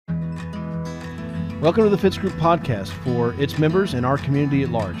Welcome to the Fitz Group podcast for its members and our community at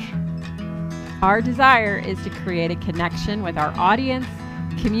large. Our desire is to create a connection with our audience,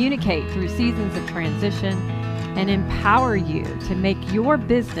 communicate through seasons of transition, and empower you to make your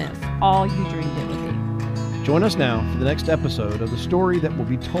business all you dreamed it would be. Join us now for the next episode of the story that will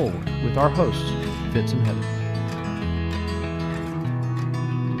be told with our hosts, Fitz and Heather.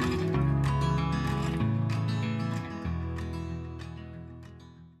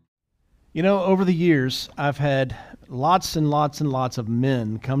 You know, over the years, I've had lots and lots and lots of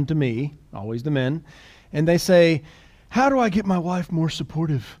men come to me, always the men, and they say, how do I get my wife more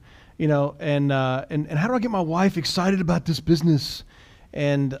supportive? You know, and how do I get my wife excited about this business?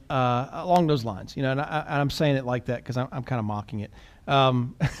 And along those lines, you know, and I'm saying it like that because I'm kind of mocking it.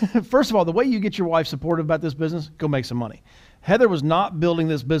 First of all, the way you get your wife supportive about this business, go make some money. Heather was not building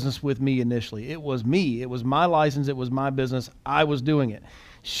this business with me initially. It was me. It was my license. It was my business. I was doing it.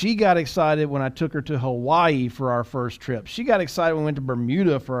 She got excited when I took her to Hawaii for our first trip. She got excited when we went to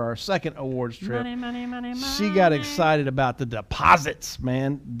Bermuda for our second awards trip. Money. She got excited about the deposits,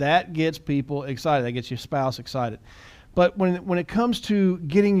 man. That gets people excited. That gets your spouse excited. But when it comes to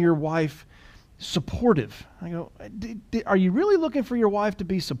getting your wife supportive, I go, are you really looking for your wife to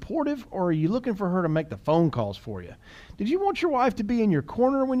be supportive, or are you looking for her to make the phone calls for you? Did you want your wife to be in your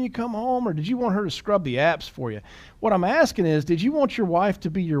corner when you come home, or did you want her to scrub the apps for you? What I'm asking is, did you want your wife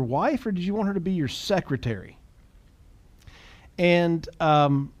to be your wife, or did you want her to be your secretary? And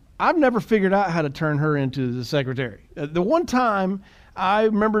I've never figured out how to turn her into the secretary. The one time I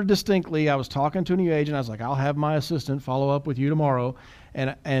remember distinctly, I was talking to a new agent. I was like, I'll have my assistant follow up with you tomorrow.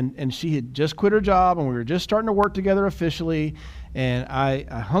 And she had just quit her job, and we were just starting to work together officially. And I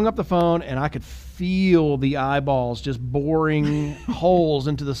hung up the phone, and I could feel the eyeballs just boring holes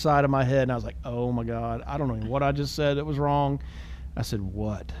into the side of my head. And I was like, oh, my God, I don't know what I just said that was wrong. I said,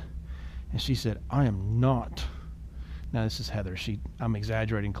 what? And she said, I am not. Now, this is Heather. I'm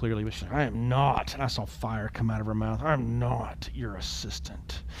exaggerating clearly, but she said, I am not. And I saw fire come out of her mouth. I'm not your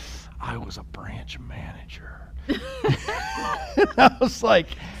assistant. I was a branch manager. I was like,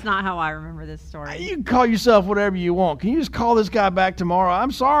 it's not how I remember this story. You can call yourself whatever you want. Can you just call this guy back tomorrow?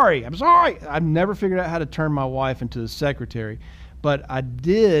 I'm sorry. I've never figured out how to turn my wife into the secretary, but I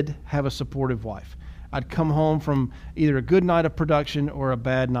did have a supportive wife. I'd come home from either a good night of production or a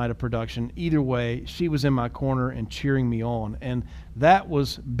bad night of production. Either way, she was in my corner and cheering me on. And that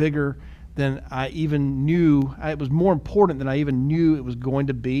was bigger than I even knew. It was more important than I even knew it was going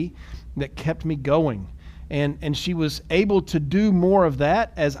to be. That kept me going. And she was able to do more of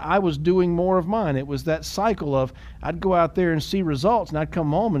that as I was doing more of mine. It was that cycle of I'd go out there and see results, and I'd come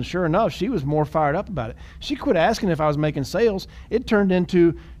home, and sure enough, she was more fired up about it. She quit asking if I was making sales. It turned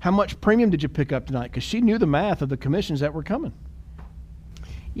into, how much premium did you pick up tonight? Because she knew the math of the commissions that were coming.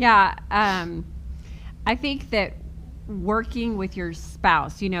 Yeah, I think that working with your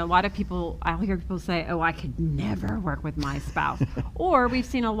spouse, you know, a lot of people, I'll hear people say, oh, I could never work with my spouse. Or we've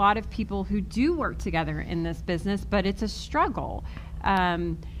seen a lot of people who do work together in this business, but it's a struggle.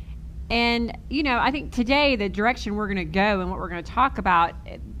 And, you know, I think today the direction we're going to go and what we're going to talk about,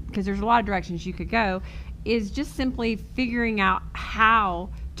 because there's a lot of directions you could go, is just simply figuring out how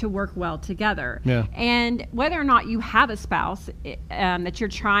to work well together. Yeah. And whether or not you have a spouse that you're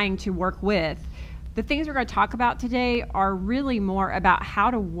trying to work with, the things we're going to talk about today are really more about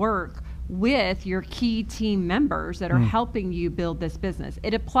how to work with your key team members that are helping you build this business.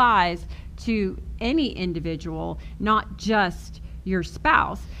 It applies to any individual, not just your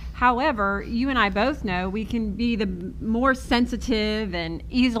spouse. However, you and I both know we can be the more sensitive and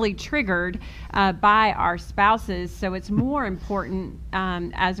easily triggered by our spouses. So it's more important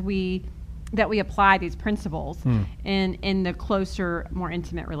that we apply these principles in the closer, more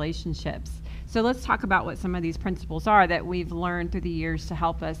intimate relationships. So let's talk about what some of these principles are that we've learned through the years to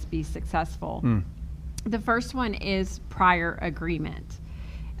help us be successful. The first one is prior agreement.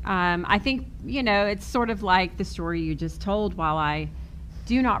 I think, you know, it's sort of like the story you just told. While I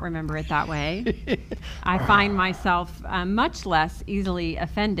do not remember it that way, I find myself much less easily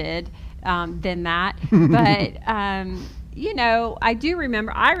offended than that. But you know, I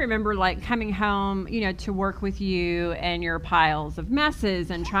remember like coming home, you know, to work with you and your piles of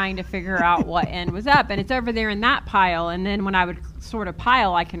messes and trying to figure out what end was up. And it's over there in that pile. And then when I would sort of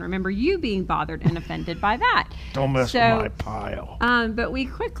pile, I can remember you being bothered and offended by that. Don't mess with my pile. But we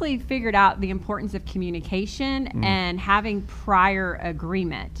quickly figured out the importance of communication and having prior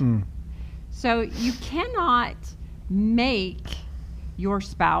agreement. So you cannot make your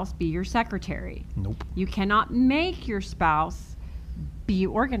spouse be your secretary. Nope. You cannot make your spouse be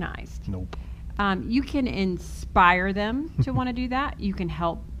organized. Nope. You can inspire them to want to do that. You can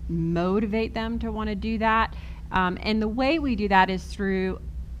help motivate them to want to do that. And the way we do that is through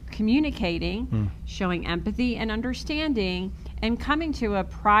communicating, showing empathy and understanding, and coming to a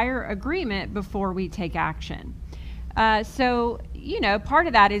prior agreement before we take action. So, part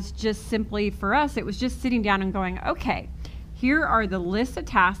of that is just simply for us, it was just sitting down and going, okay, here are the list of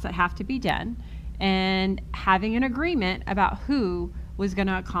tasks that have to be done, and having an agreement about who was going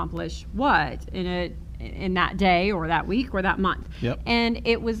to accomplish what in that day or that week or that month. Yep. And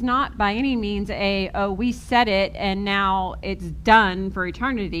it was not by any means we said it and now it's done for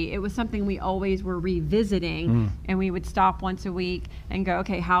eternity. It was something we always were revisiting, and we would stop once a week and go,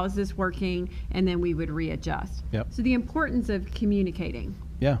 okay, how is this working? And then we would readjust. Yep. So the importance of communicating.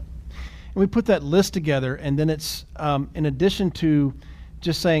 Yeah. And we put that list together, and then it's in addition to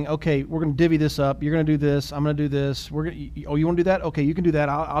just saying, okay, we're going to divvy this up. You're going to do this. I'm going to do this. You want to do that? Okay, you can do that.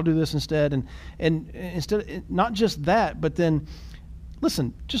 I'll do this instead. And instead, not just that, but then,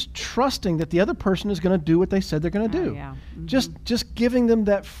 listen, just trusting that the other person is going to do what they said they're going to do. Yeah. Mm-hmm. Just giving them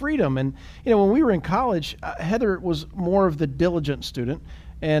that freedom. And when we were in college, Heather was more of the diligent student.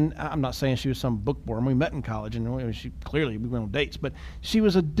 And I'm not saying she was some bookworm. We met in college, and we went on dates. But she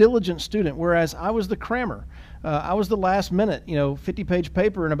was a diligent student, whereas I was the crammer. I was the last minute, 50-page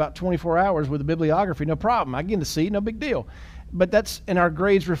paper in about 24 hours with a bibliography, no problem. I get in the seat, no big deal. But and our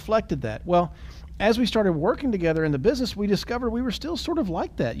grades reflected that. Well, as we started working together in the business, we discovered we were still sort of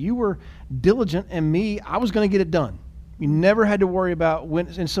like that. You were diligent, and I was going to get it done. You never had to worry about when.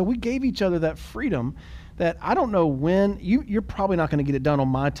 And so we gave each other that freedom that I don't know when. You're probably not going to get it done on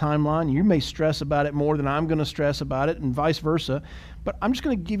my timeline. You may stress about it more than I'm going to stress about it, and vice versa. But I'm just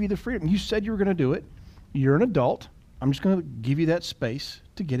going to give you the freedom. You said you were going to do it. You're an adult. I'm just going to give you that space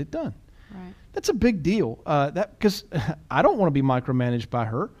to get it done. Right. That's a big deal. Because I don't want to be micromanaged by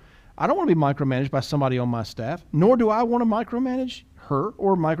her. I don't want to be micromanaged by somebody on my staff. Nor do I want to micromanage her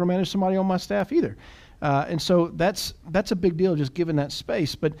or micromanage somebody on my staff either. And so that's a big deal, just giving that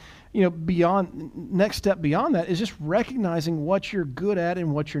space. But next step beyond that is just recognizing what you're good at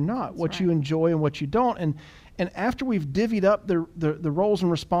and what you're not, what you enjoy and what you don't. And after we've divvied up the roles and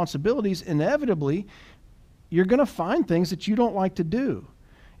responsibilities, inevitably you're going to find things that you don't like to do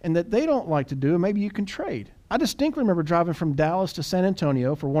and that they don't like to do, and maybe you can trade. I distinctly remember driving from Dallas to San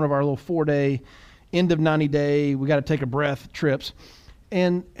Antonio for one of our little 4-day, end of 90-day, we got to take a breath trips.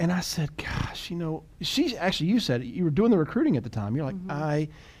 And I said, gosh, you said it, you were doing the recruiting at the time. You're like, I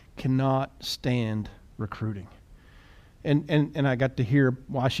cannot stand recruiting. And I got to hear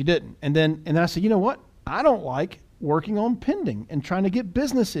why she didn't. And then I said, you know what? I don't like working on pending and trying to get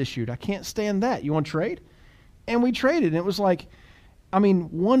business issued. I can't stand that. You want to trade? And we traded. And it was like,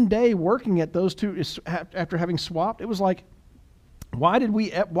 one day working at those two, after having swapped, it was like, why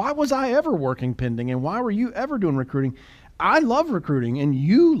was I ever working pending? And why were you ever doing recruiting? I love recruiting, and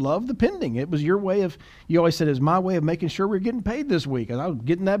you love the pending. It was your way of, you always said, it was my way of making sure we're getting paid this week, and I was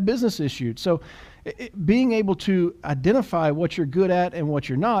getting that business issued. So being able to identify what you're good at and what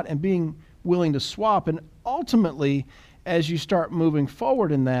you're not, and being willing to swap, and ultimately, as you start moving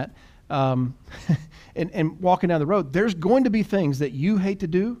forward in that, and walking down the road, there's going to be things that you hate to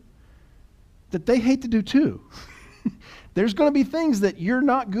do that they hate to do too. There's going to be things that you're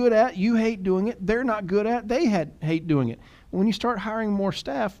not good at, you hate doing it, they're not good at, they hate doing it. When you start hiring more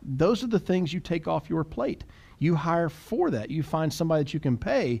staff, those are the things you take off your plate. You hire for that. You find somebody that you can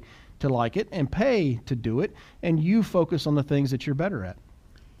pay to like it and pay to do it, and you focus on the things that you're better at.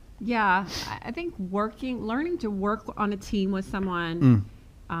 Yeah, I think learning to work on a team with someone,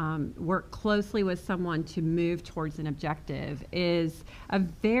 work closely with someone to move towards an objective is a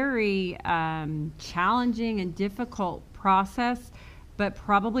very challenging and difficult process, but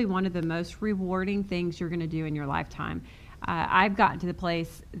probably one of the most rewarding things you're going to do in your lifetime. I've gotten to the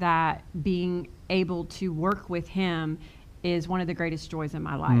place that being able to work with him is one of the greatest joys in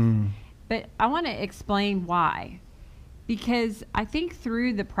my life. But I want to explain why. Because I think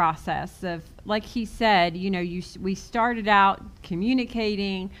through the process of, like he said, we started out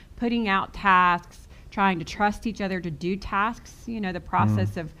communicating, putting out tasks, trying to trust each other to do tasks, the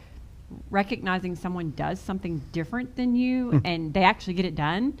process of recognizing someone does something different than you and they actually get it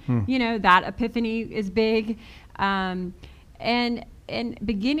done. That epiphany is big. And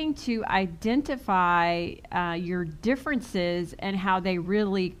beginning to identify your differences and how they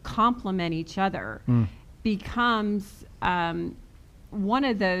really complement each other becomes one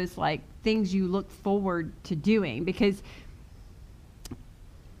of those things you look forward to doing, because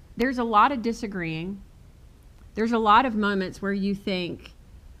there's a lot of disagreeing. There's a lot of moments where you think,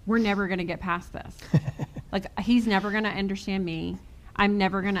 we're never going to get past this. He's never going to understand me. I'm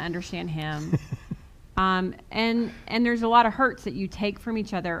never going to understand him. And there's a lot of hurts that you take from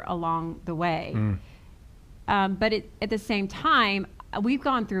each other along the way. But at the same time, we've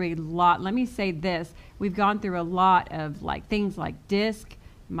gone through a lot. Let me say this. We've gone through a lot of like things like DISC,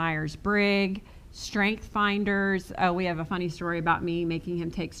 Myers-Briggs, Strength Finders. We have a funny story about me making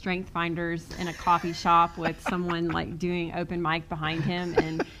him take Strength Finders in a coffee shop with someone like doing open mic behind him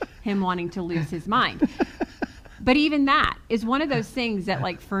and him wanting to lose his mind. But even that is one of those things that,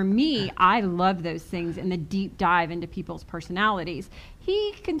 like, for me, I love those things and the deep dive into people's personalities.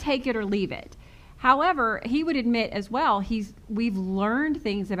 He can take it or leave it. However, he would admit as well, we've learned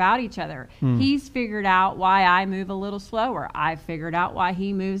things about each other. He's figured out why I move a little slower. I've figured out why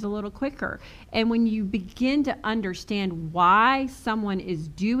he moves a little quicker. And when you begin to understand why someone is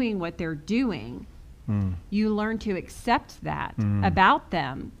doing what they're doing, you learn to accept that about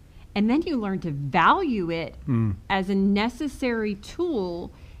them. And then you learn to value it as a necessary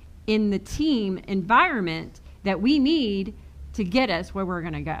tool in the team environment that we need to get us where we're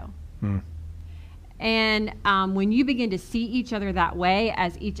going to go. And when you begin to see each other that way,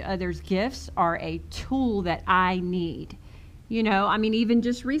 as each other's gifts are a tool that I need. You know, I mean, even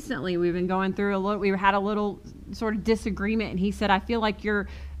just recently, we've been going through we had a little sort of disagreement, and he said, I feel like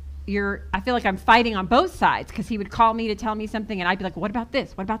I feel like I'm fighting on both sides, because he would call me to tell me something, and I'd be like, what about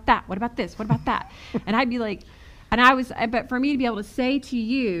this? What about that? What about this? What about that? And I'd be like, but for me to be able to say to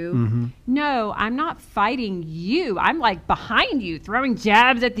you, no, I'm not fighting you. I'm like behind you, throwing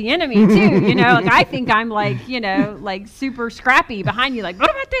jabs at the enemy too. You know, like I think I'm like, you know, like super scrappy behind you, like,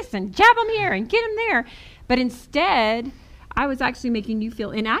 what about this? And jab them here and get them there. But instead, I was actually making you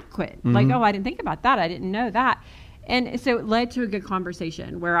feel inadequate. Like, oh, I didn't think about that. I didn't know that. And so it led to a good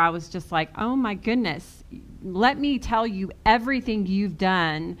conversation where I was just like, oh my goodness, let me tell you everything you've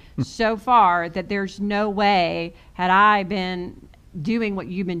done so far, that there's no way, had I been doing what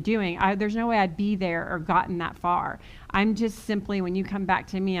you've been doing, there's no way I'd be there or gotten that far. I'm just simply, when you come back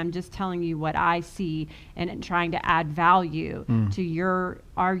to me, I'm just telling you what I see and trying to add value to your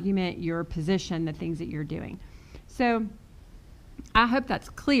argument, your position, the things that you're doing. So I hope that's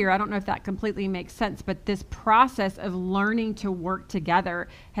clear. I don't know if that completely makes sense, but this process of learning to work together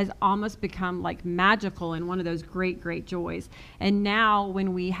has almost become like magical and one of those great, great joys. And now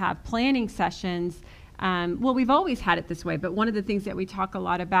when we have planning sessions, well, we've always had it this way, but one of the things that we talk a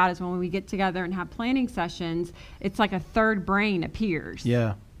lot about is when we get together and have planning sessions, it's like a third brain appears.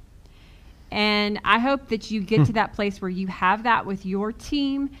 Yeah. And I hope that you get to that place where you have that with your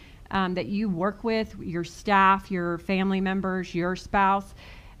team, that you work with, your staff, your family members, your spouse,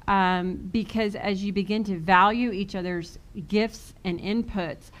 because as you begin to value each other's gifts and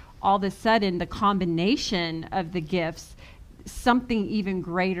inputs, all of a sudden the combination of the gifts, something even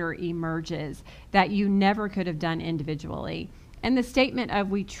greater emerges that you never could have done individually. And the statement of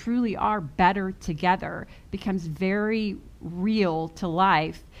we truly are better together becomes very real to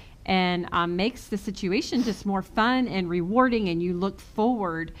life, and makes the situation just more fun and rewarding, and you look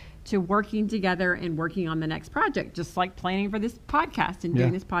forward to working together and working on the next project, just like planning for this podcast and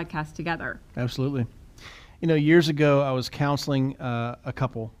doing this podcast together. Absolutely. You know, years ago, I was counseling a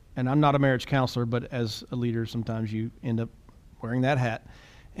couple, and I'm not a marriage counselor, but as a leader, sometimes you end up wearing that hat.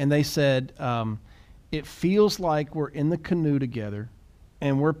 And they said, it feels like we're in the canoe together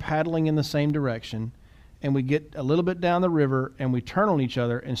and we're paddling in the same direction, and we get a little bit down the river and we turn on each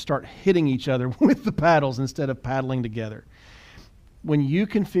other and start hitting each other with the paddles instead of paddling together. When you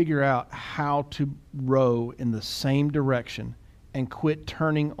can figure out how to row in the same direction and quit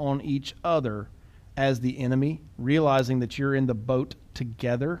turning on each other as the enemy, realizing that you're in the boat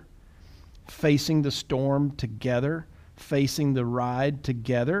together, facing the storm together, facing the ride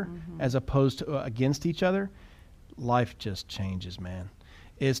together, as opposed to against each other, life just changes, man.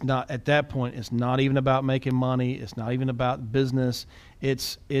 It's not, at that point, it's not even about making money. It's not even about business.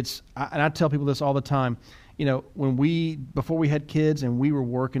 And I tell people this all the time. You know, before we had kids and we were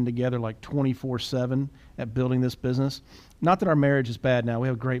working together like 24/7 at building this business, not that our marriage is bad now, we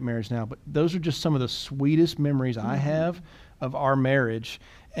have a great marriage now, but those are just some of the sweetest memories I have of our marriage.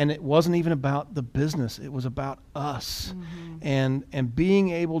 And it wasn't even about the business, it was about us and being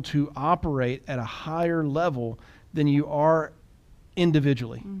able to operate at a higher level than you are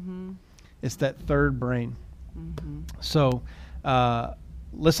individually. It's that third brain. So,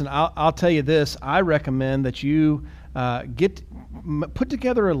 listen, I'll tell you this. I recommend that you put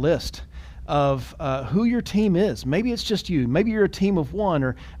together a list of who your team is. Maybe it's just you. Maybe you're a team of one,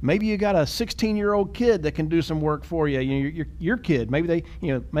 or maybe you got a 16-year-old kid that can do some work for you. Your kid. Maybe they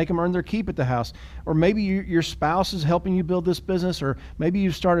make them earn their keep at the house, or maybe your spouse is helping you build this business, or maybe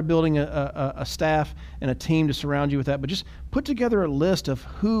you've started building a staff and a team to surround you with that. But just put together a list of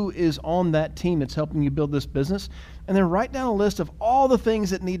who is on that team that's helping you build this business, and then write down a list of all the things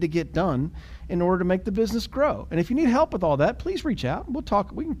that need to get done in order to make the business grow. And if you need help with all that, please reach out.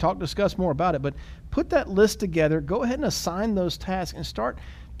 We can discuss more about it, but put that list together, go ahead and assign those tasks and start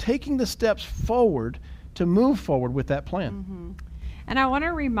taking the steps forward to move forward with that plan. Mm-hmm. And I want to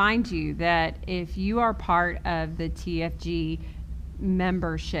remind you that if you are part of the TFG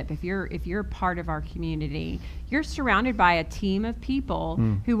membership, if you're part of our community, you're surrounded by a team of people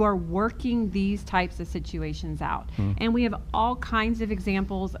who are working these types of situations out. And we have all kinds of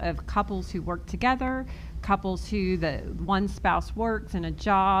examples of couples who work together, couples who the one spouse works in a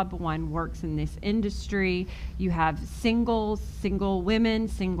job, one works in this industry. You have singles, single women,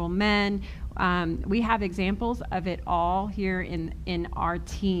 single men. We have examples of it all here in our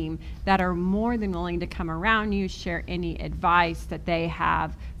team that are more than willing to come around you, share any advice that they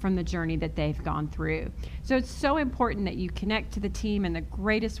have from the journey that they've gone through. So it's so important that you connect to the team, and the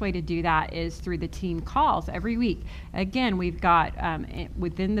greatest way to do that is through the team calls every week. Again, we've got,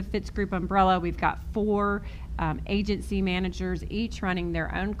 within the Fitz Group umbrella, we've got 4 agency managers, each running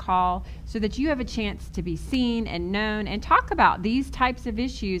their own call, so that you have a chance to be seen and known and talk about these types of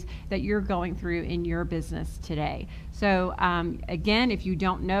issues that you're going through in your business today. So again, if you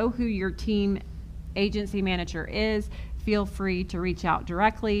don't know who your team agency manager is, feel free to reach out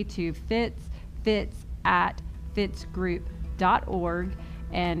directly to fitz@fitzgroup.org,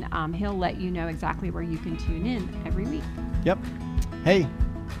 and he'll let you know exactly where you can tune in every week. Yep. Hey,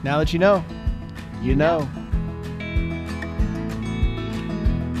 now that you know, you know.